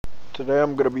Today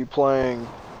I'm going to be playing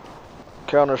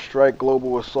Counter-Strike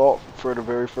Global Assault for the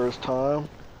very first time.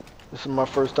 This is my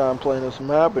first time playing this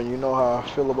map, and you know how I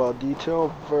feel about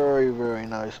detail. Very, very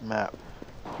nice map.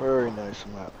 Very nice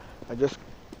map. I just...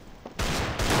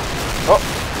 Oh!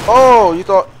 Oh! You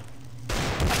thought...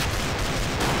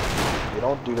 You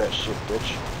don't do that shit,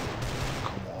 bitch.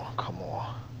 Come on, come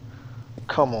on.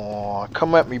 Come on.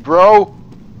 Come at me, bro!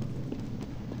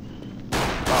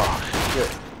 Oh,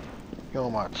 shit. You're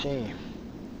on my team.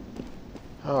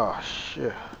 Oh,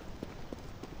 shit.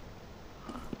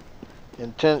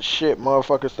 Intense shit.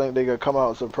 Motherfuckers think they gonna come out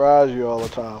and surprise you all the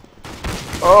time.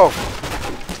 Oh!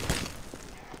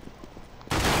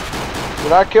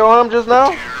 Did I kill him just now?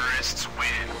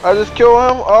 I just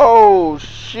killed him? Oh,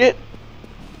 shit.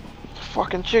 It's a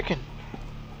fucking chicken.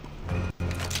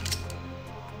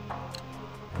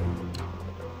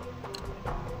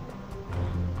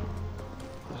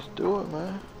 Let's do it,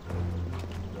 man.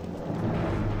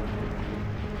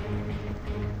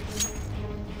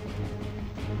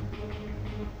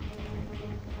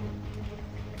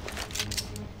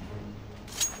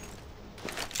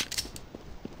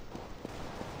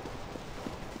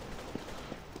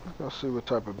 Let's see what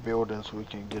type of buildings we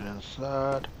can get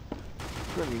inside.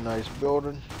 Pretty nice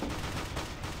building.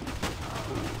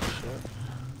 Oh shit.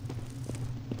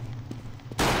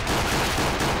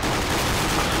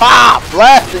 Ha!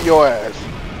 Blasted your ass!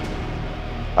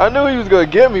 I knew he was gonna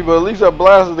get me, but at least I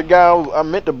blasted the guy I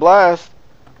meant to blast.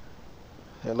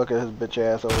 Hey, look at his bitch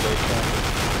ass over there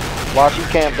camping. Watch he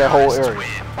camp that whole area.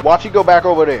 Watch he go back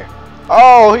over there.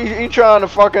 Oh, he trying to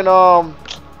fucking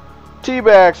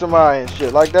teabag somebody and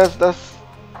shit. Like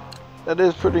that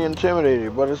is pretty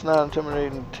intimidating, but it's not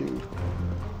intimidating to.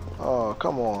 Oh,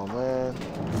 come on, man.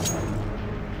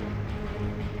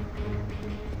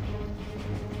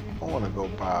 I want to go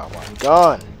buy my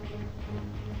gun.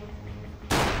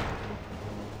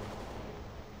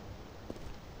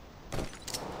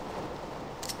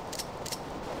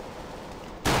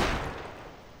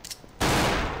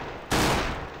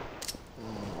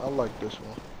 I like this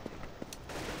one.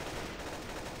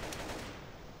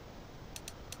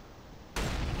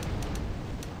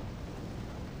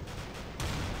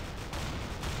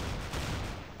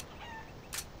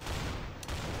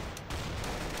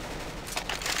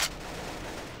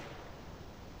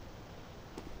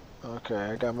 Okay,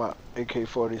 I got my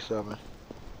AK-47.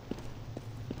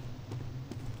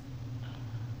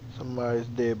 Somebody's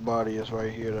dead body is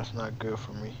right here. That's not good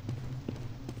for me.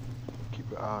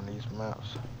 Keep an eye on these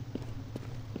maps.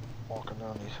 Walking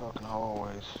down these fucking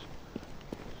hallways.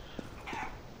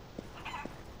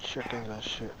 Chickens and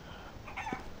shit.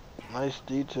 Nice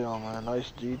detail, man.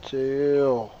 Nice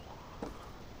detail.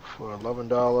 For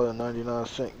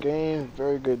 $11.99 game.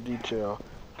 Very good detail.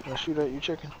 Can I shoot at you,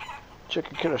 chicken?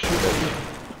 Chicken, can I shoot at you?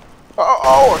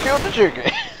 Oh, I killed the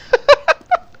chicken.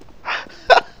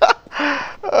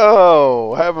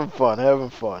 Oh, having fun, having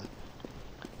fun.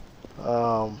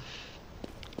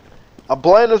 I'm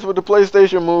playing this with the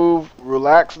PlayStation Move,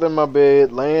 relaxed in my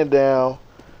bed, laying down.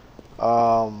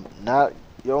 You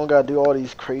don't gotta do all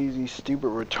these crazy, stupid,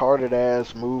 retarded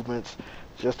ass movements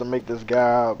just to make this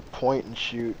guy point and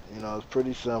shoot. You know, it's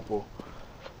pretty simple.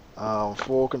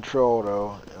 Full control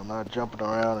though. I'm not jumping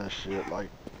around and shit like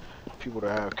people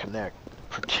that have Kinect,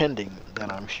 pretending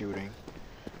that I'm shooting.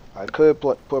 I could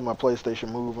put my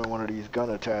PlayStation Move in one of these gun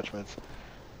attachments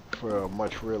for a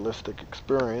much realistic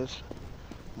experience.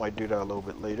 Might do that a little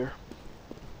bit later.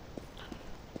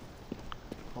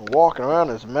 I'm walking around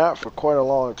this map for quite a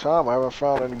long time. I haven't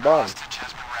found any bodies.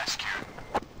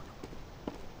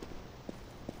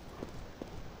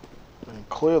 And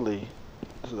clearly,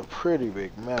 this is a pretty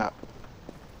big map.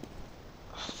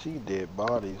 I see dead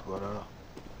bodies, but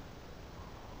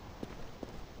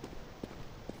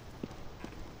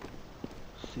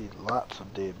see lots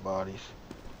of dead bodies.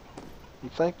 You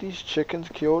think these chickens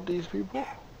killed these people?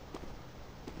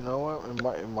 You know what?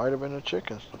 It might have been the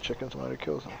chickens. The chickens might have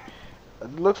killed them.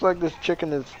 It looks like this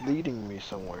chicken is leading me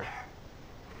somewhere.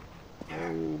 Where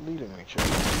are you leading me,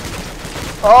 chicken?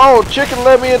 Oh, chicken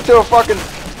led me into a fucking...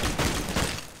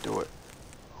 Do it.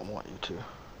 I want you to.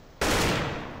 I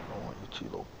want you to,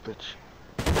 little bitch.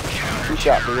 He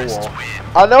shot through the wall.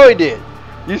 I know he did.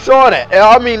 You saw that.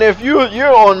 I mean, if you're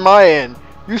on my end,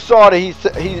 you saw that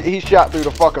he shot through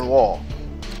the fucking wall.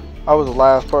 I was the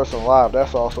last person alive.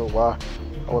 That's also why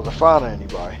I wasn't finding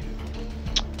anybody.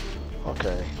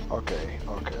 Okay.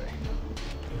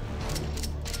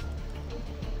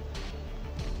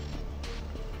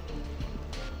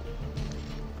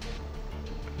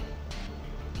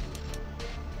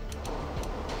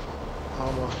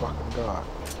 Oh my fucking god.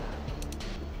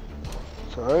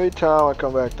 So every time I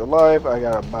come back to life, I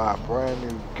gotta buy a brand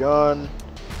new gun.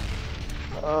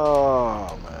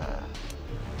 Oh man.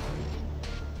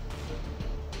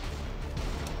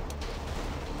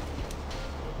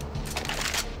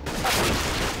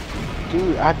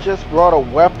 Dude, I just brought a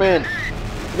weapon.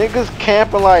 Niggas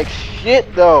camping like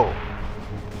shit though.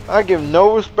 I give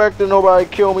no respect to nobody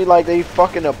kill me like they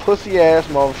fucking a pussy ass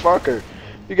motherfucker.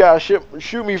 You gotta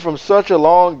shoot me from such a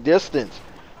long distance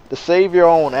to save your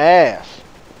own ass.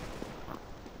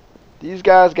 These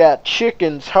guys got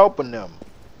chickens helping them.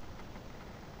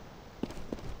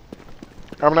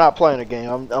 I'm not playing a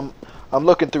game. I'm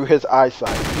looking through his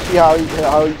eyesight. You see how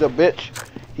he's a bitch?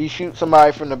 He shoots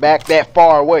somebody from the back that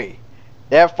far away.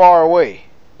 That far away.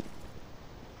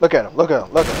 Look at him. Look at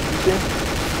him. Look at him. You see him?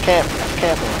 Camping. That's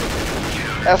camping right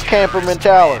there. That's camper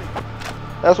mentality.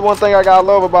 That's one thing I gotta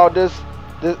love about this.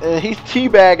 And he's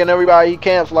teabagging everybody he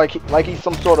camps like he's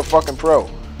some sort of fucking pro.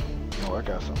 Oh, I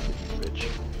got something for you, bitch.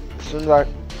 As soon as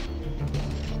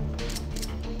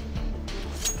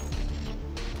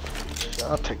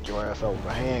I'll take your ass out with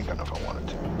a handgun if I wanted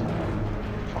to.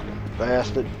 Fucking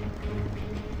bastard.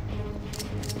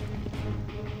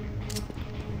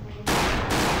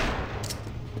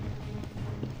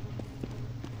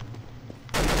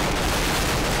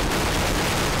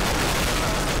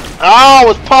 Oh, I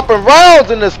was pumping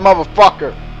rounds in this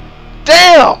motherfucker.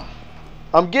 Damn!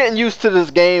 I'm getting used to this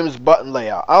game's button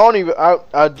layout.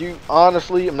 I do,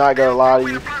 honestly, I'm not gonna lie to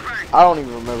you. I don't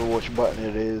even remember which button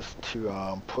it is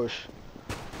to push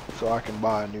so I can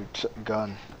buy a new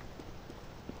gun.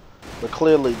 But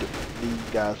clearly these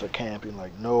guys are camping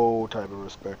like no type of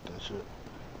respect and shit.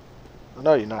 I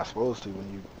know you're not supposed to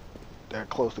when you that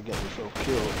close to getting yourself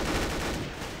killed.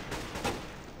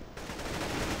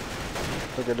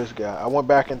 Look at this guy. I went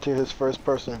back into his first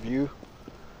person view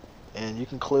and you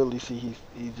can clearly see he's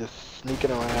just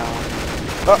sneaking around.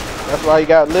 Oh, that's why he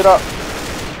got lit up.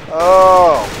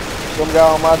 Oh, some guy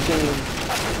on my team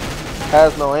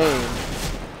has no aim.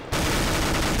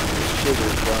 Shit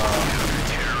is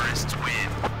terrorists win.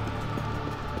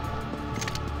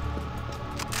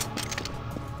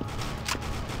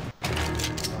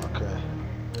 Okay.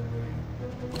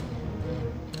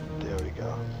 There we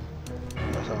go.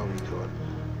 That's how we do it.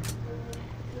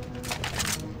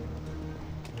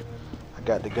 I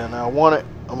got the gun I want it.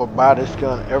 I'm gonna buy this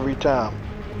gun every time.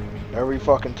 Every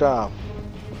fucking time.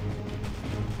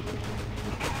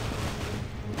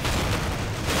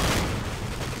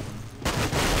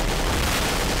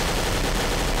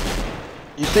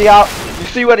 You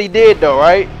see what he did though,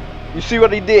 right? You see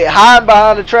what he did? Hiding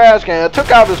behind the trash can. I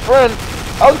took out his friend.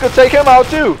 I was gonna take him out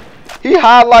too. He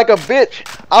hide like a bitch.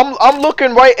 I'm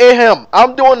looking right at him.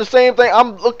 I'm doing the same thing.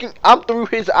 I'm through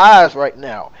his eyes right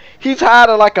now. He's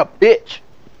hiding like a bitch.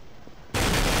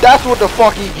 That's what the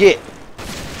fuck he get.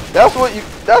 That's what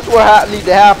need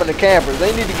to happen to campers.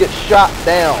 They need to get shot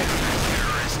down.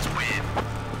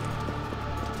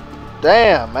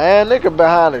 Damn, man, nigga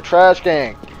behind the trash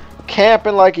can,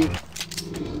 camping like he.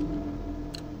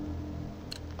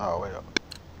 Oh, wait up.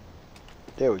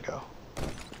 There we go.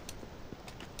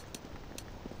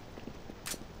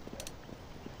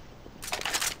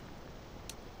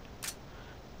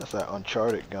 That's that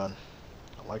Uncharted gun.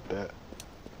 I like that.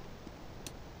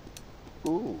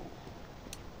 Ooh.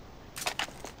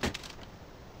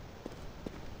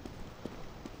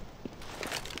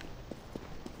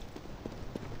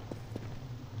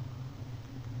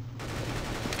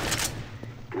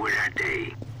 Where are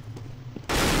they?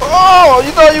 Oh,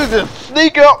 you thought you was just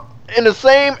sneak up in the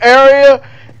same area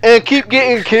and keep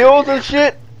getting kills and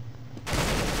shit?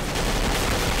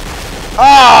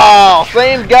 Oh,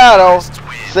 same guy though.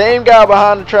 Same guy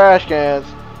behind the trash cans.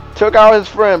 Took out his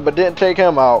friend but didn't take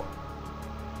him out.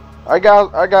 I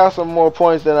got some more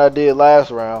points than I did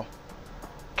last round.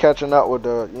 Catching up with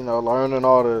the, you know, learning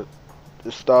all the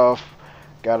stuff.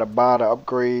 Gotta buy the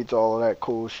upgrades, all of that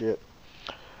cool shit.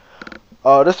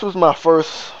 This was my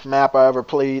first map I ever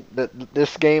played.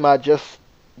 This game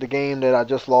the game that I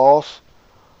just lost.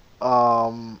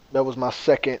 That was my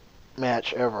second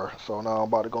match ever. So now I'm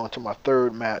about to go into my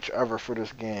third match ever for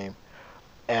this game.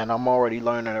 And I'm already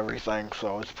learning everything,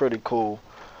 so it's pretty cool.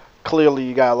 Clearly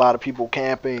you got a lot of people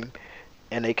camping,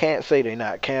 and they can't say they're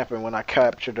not camping when I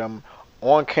capture them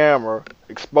on camera,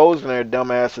 exposing their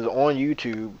dumbasses on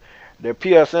YouTube. Their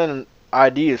PSN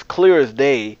ID is clear as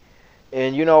day,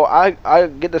 and you know, I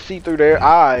get to see through their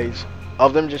eyes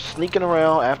of them just sneaking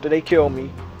around after they kill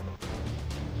me.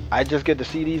 I just get to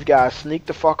see these guys sneak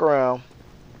the fuck around.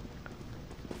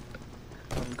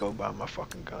 Let me go buy my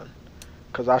fucking gun,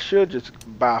 cause I should just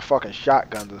buy fucking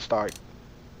shotguns and start.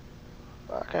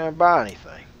 I can't buy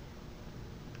anything.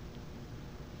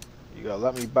 You gotta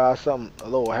let me buy something a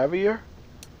little heavier?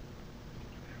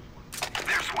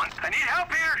 There's one. I need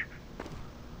help here.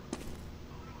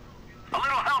 A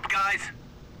little help, guys.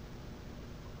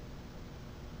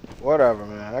 Whatever,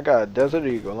 man. I got a Desert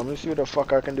Eagle. Let me see what the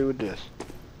fuck I can do with this.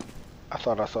 I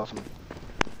thought I saw some.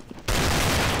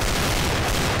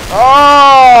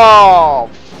 Oh,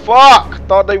 fuck!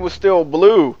 Thought they was still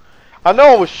blue. I know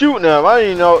I was shooting them. I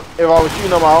didn't even know if I was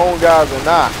shooting at my own guys or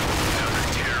not.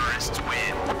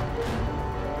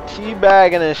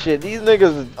 Teabagging and shit. These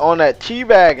niggas is on that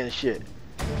teabagging shit.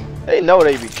 They know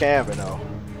they be camping though.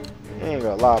 You ain't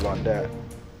gonna lie about that.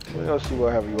 We're gonna see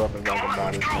what heavy weapons I can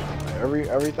buy this time.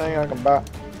 Everything I can buy.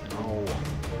 Oh,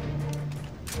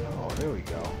 there we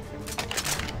go.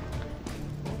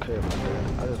 Okay about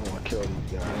that. I just want to kill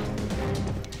these guys.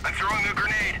 I'm throwing a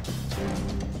grenade.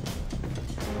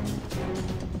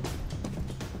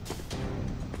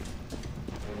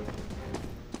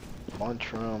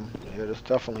 Montrum. Yeah, there's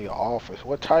definitely an office.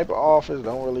 What type of office?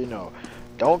 Don't really know.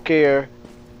 Don't care.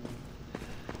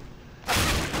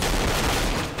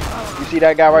 You see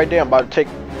that guy right there? I'm about to take.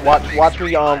 Watch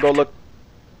me. Go look.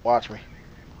 Watch me.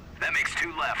 That makes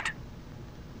 2 left.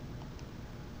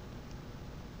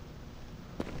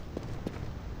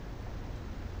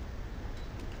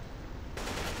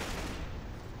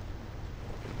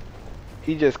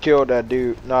 He just killed that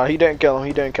dude. Nah, he didn't kill him.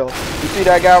 He didn't kill him. You see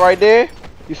that guy right there?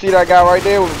 You see that guy right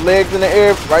there with his legs in the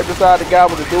air, right beside the guy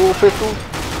with the dual pistols?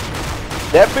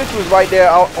 That bitch was right there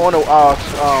out on the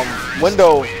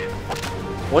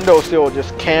windowsill,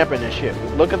 just camping and shit.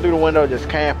 Looking through the window, just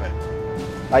camping.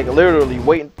 Like literally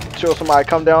waiting till somebody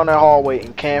come down that hallway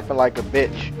and camping like a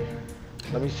bitch.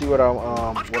 Let me see what I'm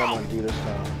gonna do this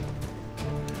time.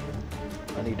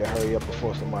 I need to hurry up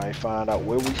before somebody find out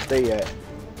where we stay at.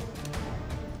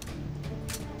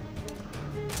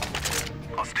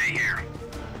 I'll stay here.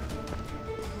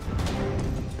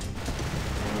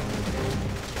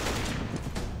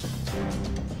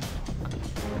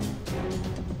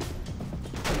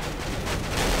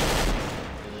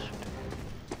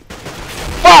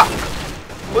 Fuck!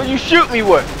 What you shoot me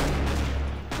with?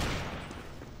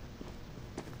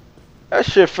 That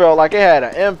shit felt like it had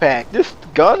an impact. This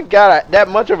gun got that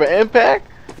much of an impact?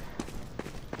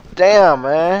 Damn,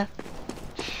 man.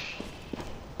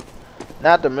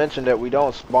 Not to mention that we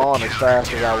don't spawn as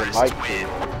fast as I would like to.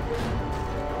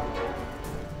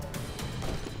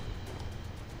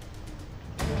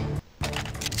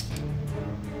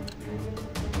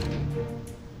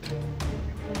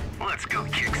 Let's go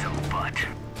kick some butt.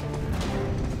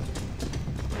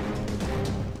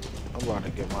 I'm about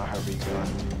to get my heavy gun.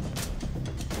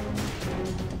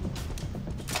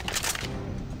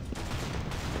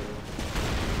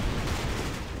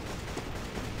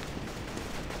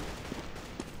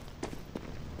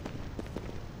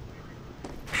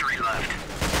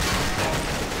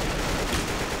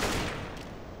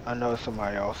 I know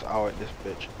somebody else out at this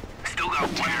bitch. Still got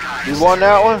 1 guy. You won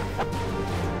that one?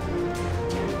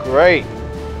 Great.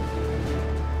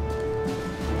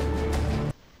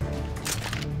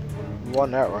 You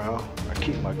won that round. I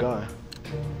keep my gun.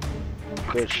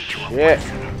 Good shit.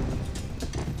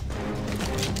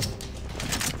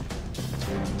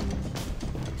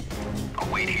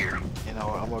 I'll wait here. You know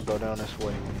what? I'm gonna go down this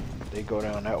way. They go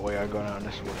down that way, I go down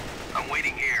this way. I'm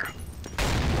waiting here.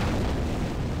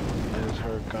 I just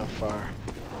heard gunfire.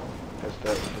 Guess that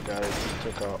was the guy that just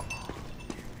took out.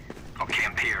 I'll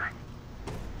camp here.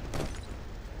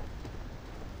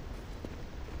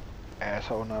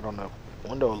 Asshole not on the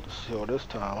window sill this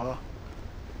time, huh?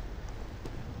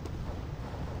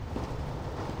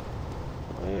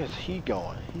 Where is he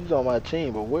going? He's on my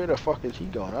team, but where the fuck is he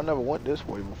going? I never went this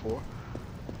way before.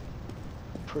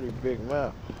 Pretty big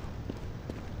map.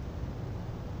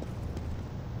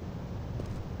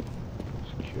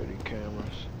 Security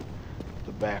cameras.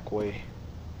 The back way.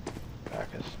 Back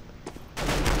is.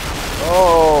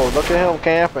 Oh, look at him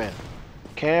camping.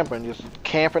 Camping, just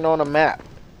camping on the map.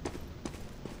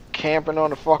 Camping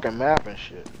on the fucking map and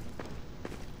shit.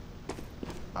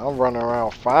 I'm running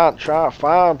around trying to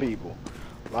find people.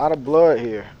 A lot of blood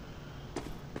here.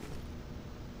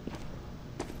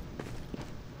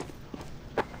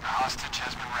 Hostage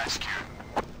has been rescued.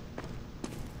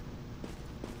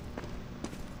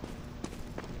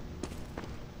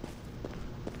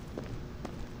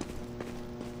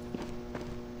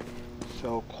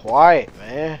 So quiet,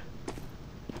 man.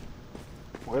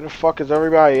 Where the fuck is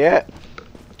everybody at?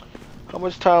 How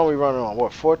much time are we running on?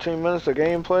 What, 14 minutes of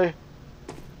gameplay?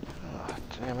 Oh,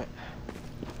 damn it.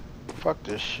 Fuck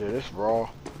this shit, it's raw.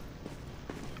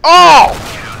 Oh!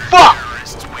 Fuck!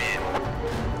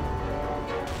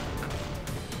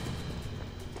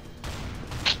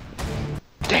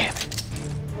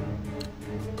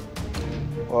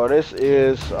 Well, this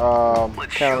is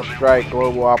Counter-Strike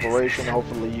Global Operation.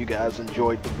 Hopefully you guys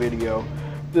enjoyed the video.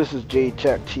 This is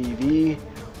J-Tech TV.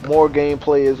 More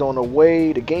gameplay is on the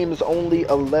way. The game is only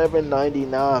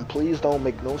 $11.99. Please don't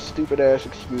make no stupid ass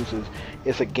excuses.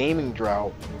 It's a gaming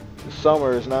drought. The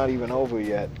summer is not even over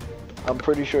yet. I'm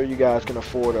pretty sure you guys can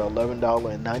afford an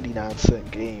 $11.99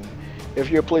 game if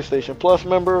you're a PlayStation Plus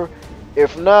member.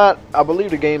 If not, I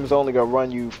believe the game is only gonna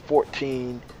run you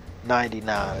 $14.99.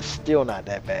 It's still not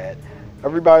that bad.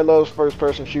 Everybody loves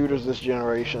first-person shooters this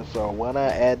generation, so why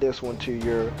not add this one to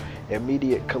your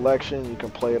immediate collection? You can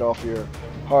play it off your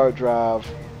hard drive